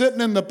like He's sitting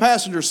in the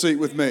passenger seat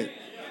with me.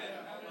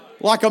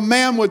 Like a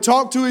man would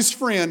talk to his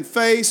friend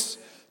face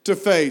to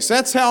face.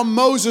 That's how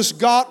Moses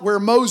got where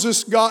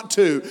Moses got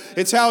to.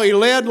 It's how he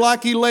led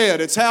like he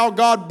led. It's how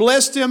God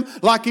blessed him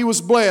like he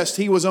was blessed.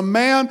 He was a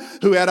man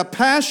who had a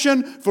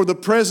passion for the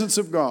presence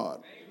of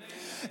God.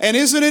 And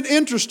isn't it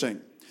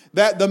interesting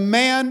that the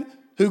man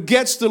who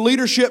gets the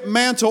leadership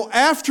mantle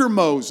after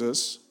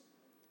Moses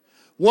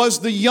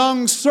was the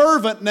young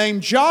servant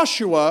named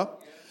Joshua,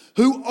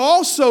 who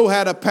also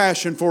had a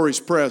passion for his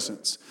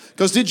presence?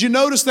 Because did you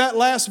notice that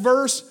last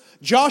verse?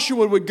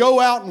 Joshua would go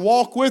out and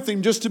walk with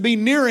him just to be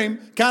near him,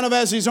 kind of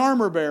as his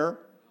armor bearer.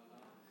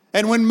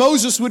 And when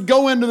Moses would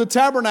go into the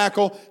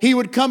tabernacle, he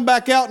would come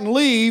back out and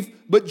leave,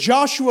 but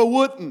Joshua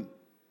wouldn't.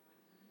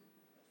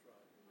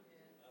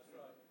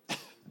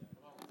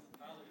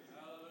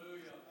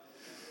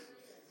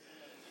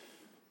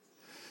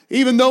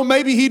 Even though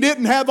maybe he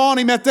didn't have on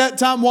him at that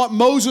time what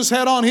Moses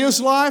had on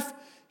his life,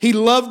 he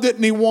loved it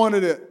and he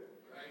wanted it.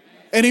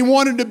 And he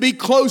wanted to be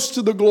close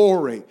to the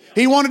glory.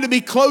 He wanted to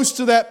be close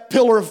to that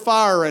pillar of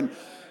fire. And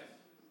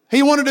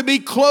he wanted to be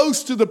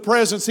close to the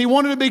presence. He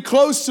wanted to be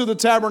close to the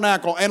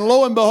tabernacle. And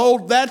lo and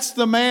behold, that's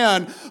the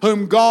man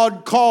whom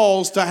God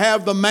calls to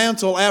have the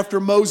mantle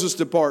after Moses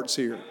departs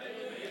here.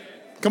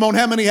 Come on,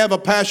 how many have a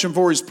passion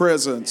for His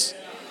presence?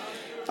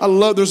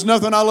 There's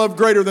nothing I love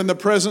greater than the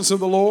presence of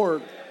the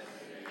Lord.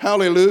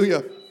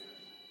 Hallelujah.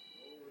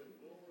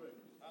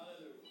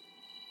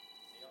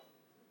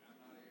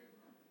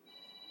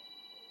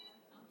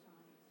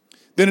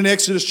 Then in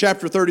Exodus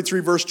chapter 33,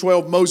 verse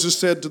 12, Moses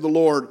said to the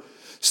Lord,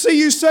 "See,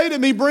 you say to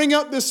me, bring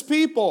up this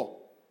people,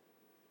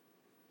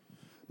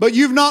 but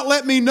you've not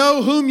let me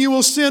know whom you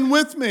will send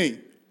with me.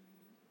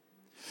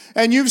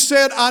 And you've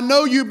said, I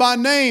know you by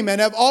name and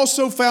have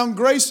also found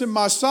grace in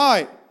my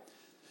sight.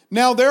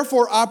 Now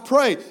therefore I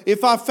pray,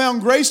 if I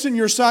found grace in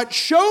your sight,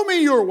 show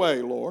me your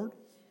way, Lord,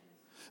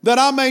 that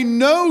I may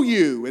know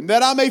you and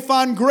that I may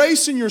find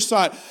grace in your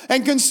sight.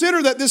 And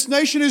consider that this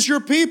nation is your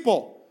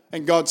people."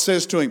 And God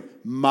says to him,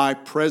 "My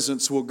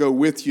presence will go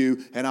with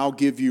you and I'll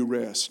give you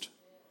rest."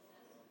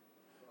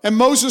 And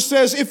Moses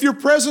says, if your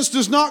presence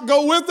does not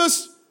go with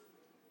us,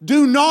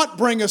 do not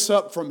bring us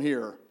up from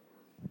here.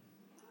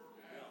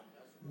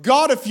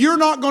 God, if you're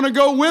not going to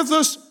go with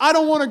us, I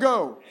don't want to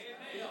go.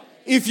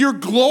 If your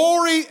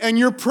glory and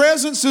your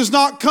presence does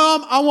not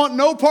come, I want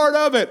no part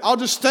of it. I'll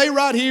just stay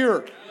right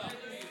here.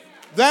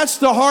 That's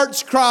the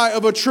heart's cry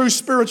of a true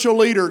spiritual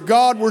leader.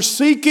 God, we're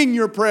seeking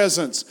your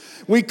presence.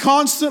 We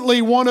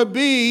constantly want to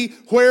be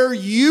where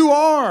you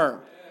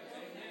are.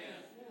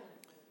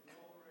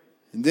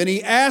 And then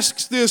he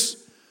asks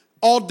this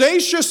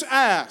audacious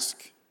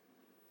ask.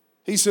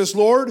 He says,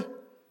 Lord,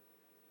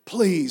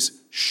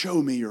 please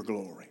show me your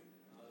glory.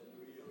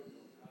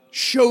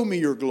 Show me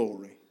your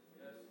glory.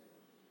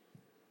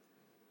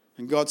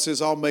 And God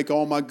says, I'll make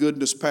all my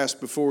goodness pass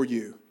before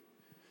you.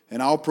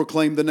 And I'll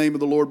proclaim the name of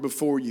the Lord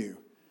before you.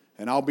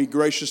 And I'll be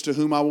gracious to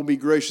whom I will be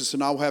gracious,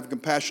 and I will have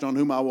compassion on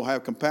whom I will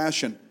have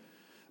compassion.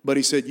 But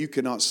he said, you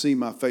cannot see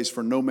my face,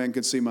 for no man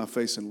can see my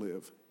face and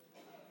live.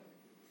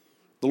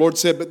 The Lord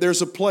said, but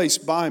there's a place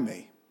by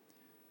me,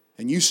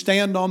 and you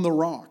stand on the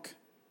rock.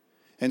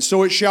 And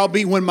so it shall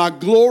be when my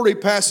glory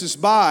passes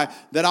by,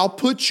 that I'll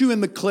put you in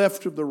the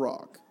cleft of the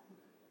rock,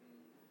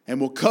 and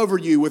will cover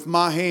you with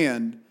my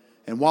hand.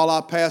 And while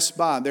I pass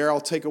by, there I'll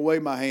take away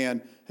my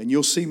hand, and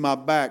you'll see my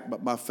back,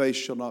 but my face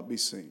shall not be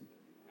seen.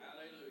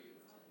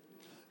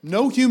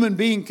 No human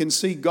being can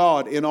see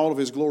God in all of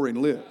His glory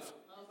and live.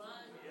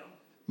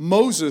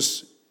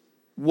 Moses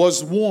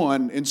was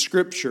one in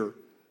Scripture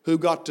who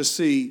got to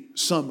see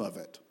some of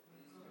it.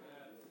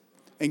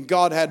 And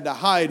God had to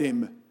hide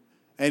him,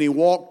 and he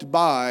walked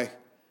by,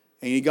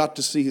 and he got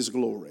to see His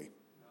glory.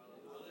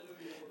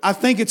 I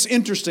think it's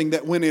interesting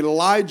that when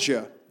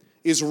Elijah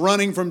is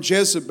running from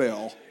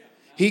Jezebel,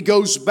 he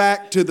goes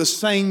back to the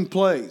same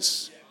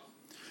place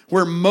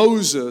where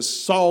Moses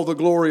saw the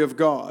glory of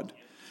God.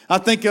 I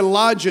think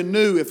Elijah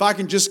knew, if I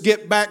can just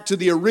get back to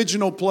the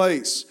original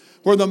place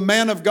where the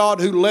man of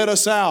God who led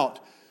us out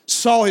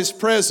saw His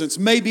presence,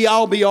 maybe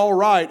I'll be all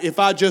right if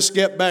I just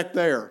get back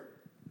there.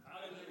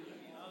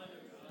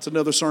 It's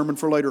another sermon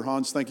for later,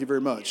 Hans. Thank you very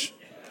much.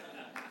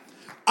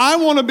 I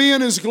want to be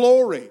in His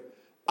glory.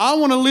 I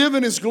want to live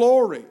in His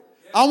glory.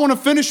 I want to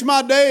finish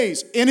my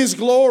days in His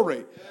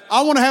glory.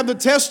 I want to have the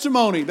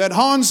testimony that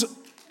Hans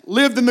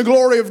lived in the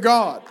glory of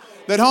God.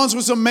 That Hans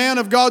was a man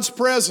of God's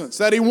presence.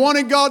 That he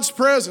wanted God's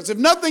presence. If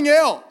nothing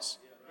else.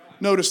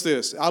 Notice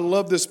this. I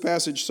love this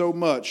passage so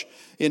much.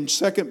 In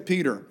 2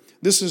 Peter.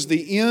 This is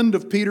the end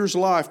of Peter's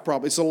life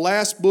probably. It's the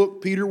last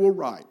book Peter will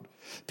write.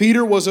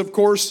 Peter was, of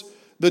course,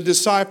 the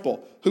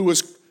disciple who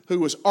was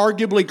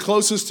arguably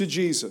closest to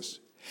Jesus.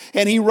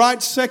 And he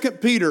writes 2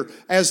 Peter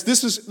as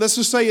this is, let's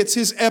just say it's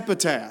his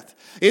epitaph.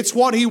 It's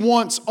what he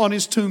wants on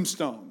his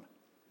tombstone.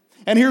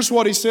 And here's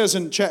what he says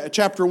in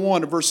chapter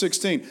 1 verse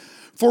 16.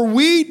 For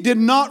we did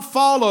not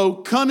follow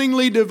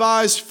cunningly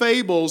devised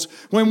fables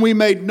when we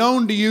made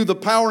known to you the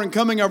power and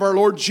coming of our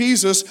Lord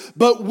Jesus,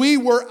 but we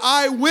were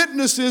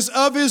eyewitnesses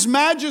of His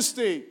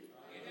majesty.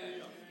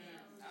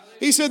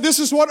 He said, this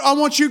is what I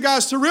want you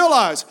guys to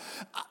realize.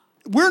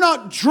 We're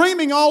not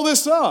dreaming all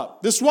this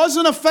up. This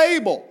wasn't a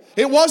fable.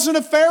 It wasn't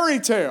a fairy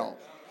tale.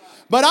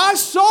 But I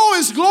saw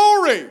His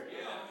glory.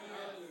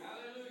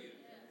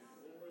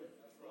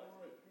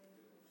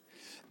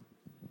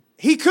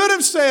 He could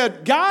have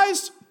said,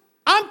 guys,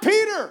 I'm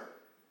Peter.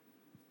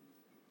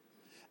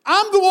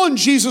 I'm the one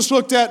Jesus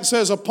looked at and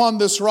says, upon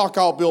this rock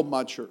I'll build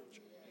my church.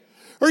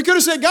 Or he could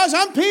have said, guys,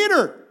 I'm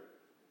Peter.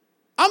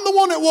 I'm the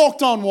one that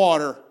walked on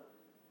water.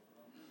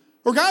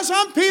 Or guys,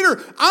 I'm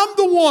Peter. I'm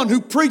the one who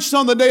preached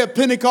on the day of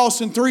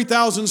Pentecost and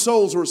 3,000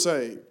 souls were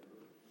saved.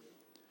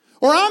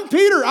 Or I'm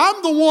Peter.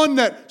 I'm the one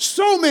that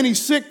so many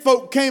sick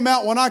folk came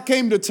out when I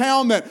came to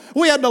town that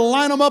we had to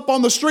line them up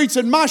on the streets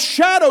and my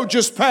shadow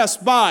just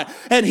passed by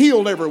and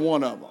healed every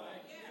one of them.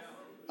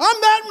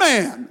 I'm that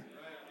man.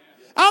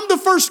 I'm the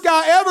first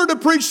guy ever to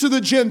preach to the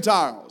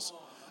Gentiles.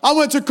 I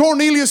went to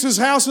Cornelius'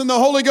 house and the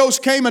Holy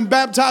Ghost came and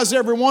baptized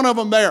every one of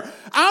them there.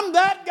 I'm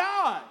that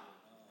guy.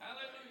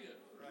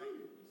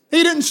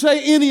 He didn't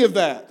say any of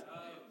that.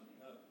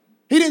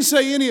 He didn't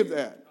say any of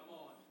that.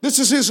 This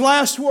is his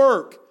last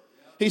work.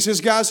 He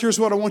says, guys, here's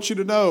what I want you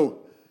to know.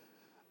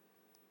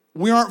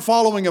 We aren't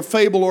following a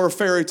fable or a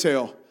fairy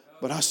tale,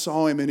 but I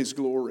saw him in his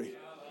glory.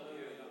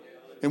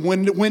 And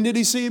when did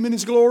he see him in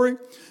his glory?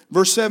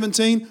 Verse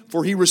 17,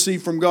 for he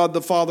received from God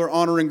the Father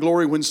honor and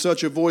glory when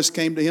such a voice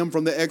came to him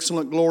from the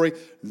excellent glory.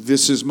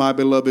 This is my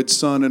beloved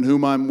Son in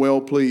whom I'm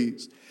well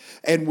pleased.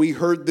 And we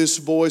heard this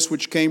voice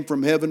which came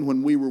from heaven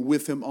when we were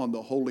with him on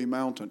the holy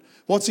mountain.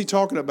 What's he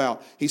talking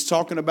about? He's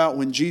talking about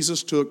when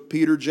Jesus took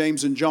Peter,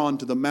 James, and John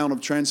to the Mount of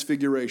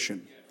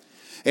Transfiguration.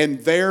 And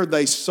there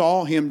they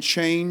saw him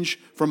change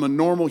from a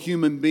normal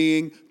human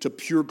being to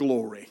pure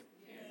glory.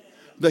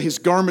 His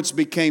garments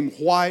became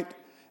white.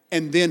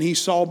 And then they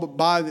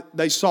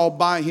saw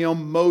by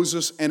him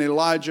Moses and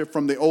Elijah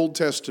from the Old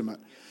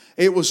Testament.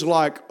 It was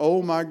like,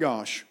 oh my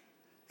gosh.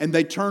 And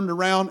they turned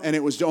around and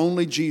it was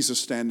only Jesus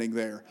standing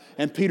there.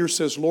 And Peter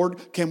says,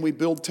 Lord, can we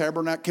build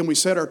tabernacle? Can we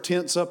set our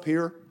tents up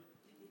here?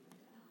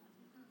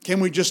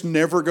 Can we just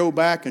never go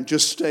back and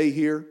just stay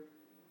here?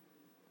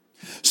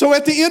 So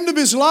at the end of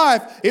his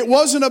life, it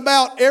wasn't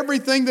about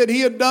everything that he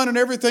had done and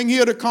everything he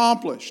had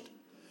accomplished.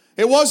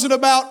 It wasn't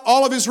about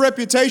all of his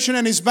reputation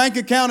and his bank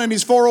account and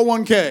his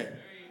 401k.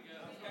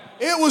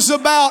 It was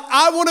about,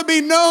 I want to be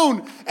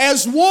known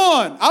as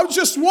one. I was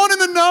just one in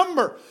the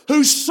number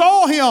who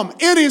saw him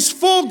in his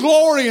full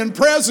glory and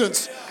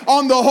presence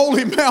on the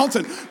holy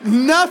mountain.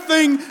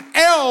 Nothing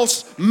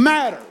else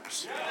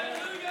matters.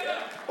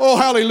 Oh,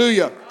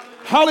 hallelujah.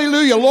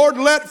 Hallelujah. Lord,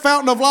 let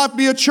Fountain of Life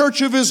be a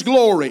church of His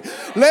glory.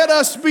 Let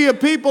us be a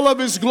people of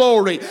His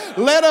glory.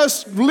 Let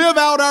us live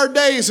out our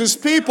days as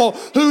people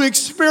who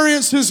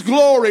experience His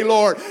glory,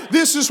 Lord.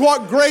 This is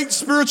what great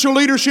spiritual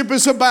leadership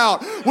is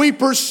about. We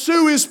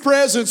pursue His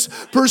presence,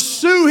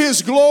 pursue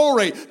His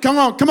glory. Come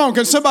on.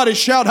 Can somebody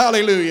shout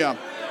hallelujah?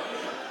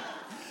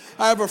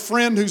 I have a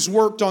friend who's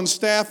worked on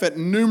staff at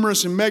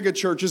numerous mega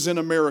churches in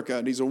America.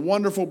 And he's a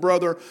wonderful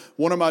brother,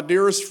 one of my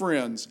dearest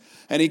friends.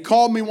 And he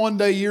called me one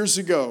day years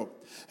ago.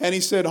 And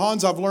he said,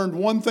 Hans, I've learned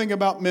one thing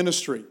about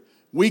ministry.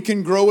 We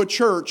can grow a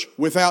church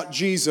without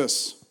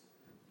Jesus.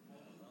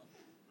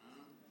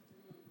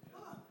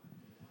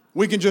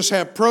 We can just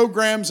have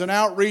programs and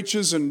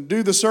outreaches and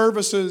do the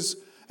services.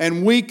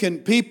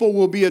 And people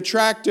will be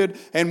attracted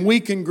and we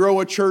can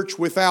grow a church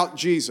without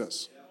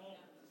Jesus.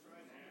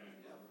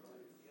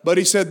 But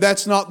he said,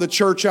 that's not the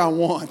church I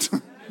want.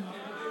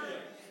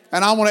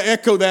 And I want to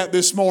echo that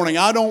this morning.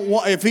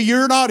 If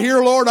you're not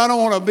here, Lord, I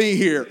don't want to be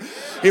here.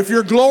 If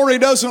your glory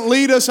doesn't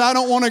lead us, I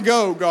don't want to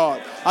go,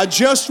 God. I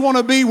just want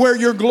to be where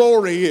your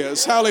glory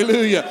is.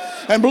 Hallelujah.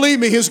 And believe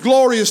me, His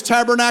glory is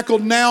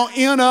tabernacled now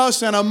in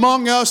us and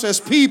among us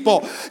as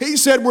people. He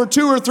said, where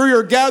two or three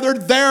are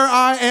gathered, there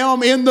I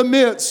am in the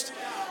midst.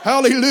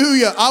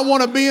 Hallelujah. I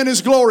want to be in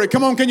His glory.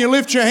 Come on, can you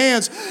lift your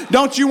hands?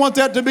 Don't you want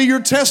that to be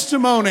your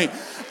testimony?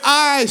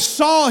 I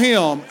saw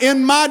Him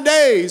in my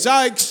days.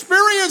 I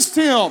experienced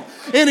Him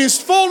in His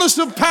fullness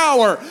of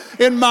power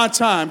in my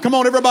time. Come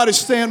on, everybody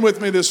stand with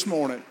me this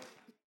morning.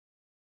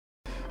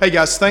 Hey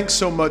guys, thanks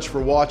so much for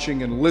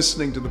watching and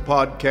listening to the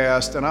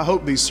podcast. And I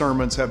hope these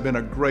sermons have been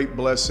a great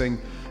blessing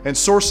and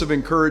source of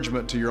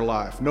encouragement to your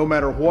life. No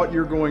matter what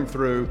you're going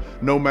through,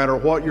 no matter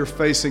what you're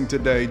facing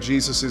today,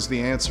 Jesus is the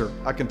answer.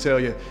 I can tell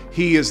you,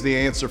 He is the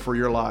answer for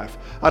your life.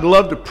 I'd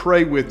love to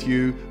pray with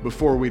you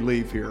before we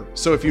leave here.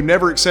 So if you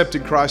never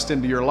accepted Christ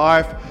into your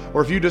life,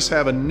 or if you just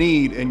have a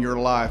need in your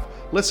life,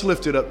 let's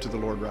lift it up to the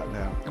Lord right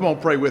now. Come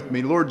on, pray with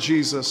me. Lord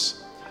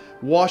Jesus,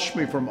 wash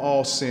me from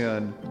all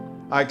sin.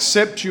 I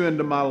accept you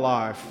into my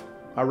life.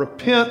 I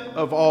repent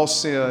of all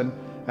sin,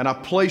 and I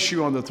place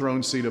you on the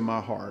throne seat of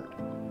my heart.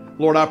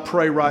 Lord, I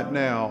pray right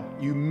now,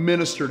 you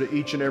minister to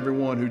each and every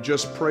one who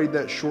just prayed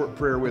that short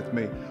prayer with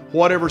me.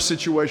 Whatever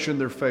situation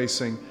they're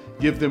facing,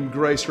 give them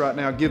grace right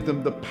now. Give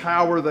them the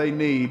power they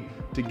need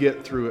to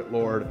get through it,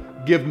 Lord.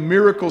 Give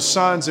miracles,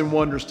 signs, and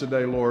wonders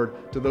today,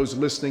 Lord, to those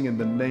listening in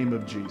the name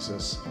of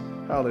Jesus.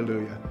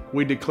 Hallelujah.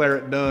 We declare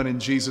it done in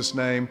Jesus'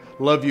 name.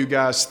 Love you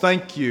guys.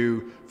 Thank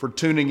you for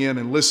tuning in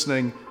and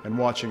listening and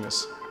watching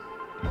us.